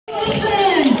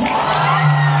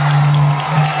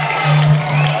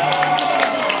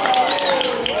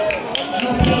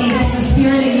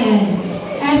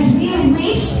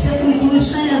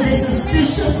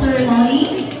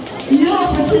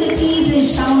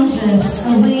challenges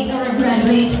await our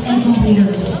graduates and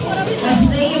completers as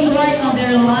they embark on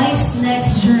their life's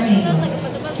next journey.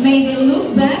 May they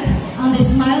look back on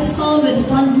this milestone with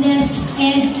fondness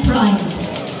and pride.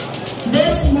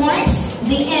 This marks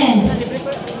the end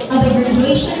of the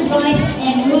graduation rites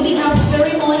and moving up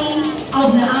ceremony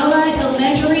of Naalad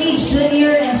Elementary,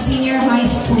 Junior, and Senior High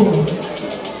School.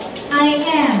 I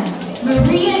am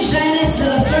Maria Janice de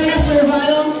la Serna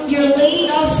Servado, your Lady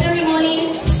of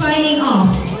Ceremony, signing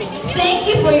off. Thank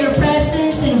you for your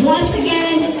presence, and once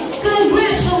again,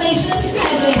 congratulations,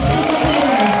 graduates and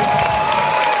completers.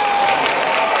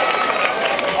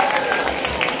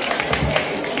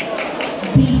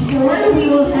 Before we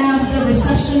will have the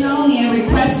recessional, may I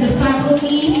request the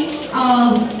faculty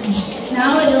of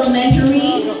Naalad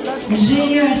Elementary,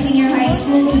 Junior, and Senior High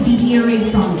School to be here in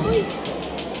front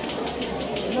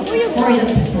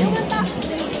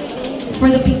for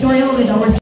the pictorial with our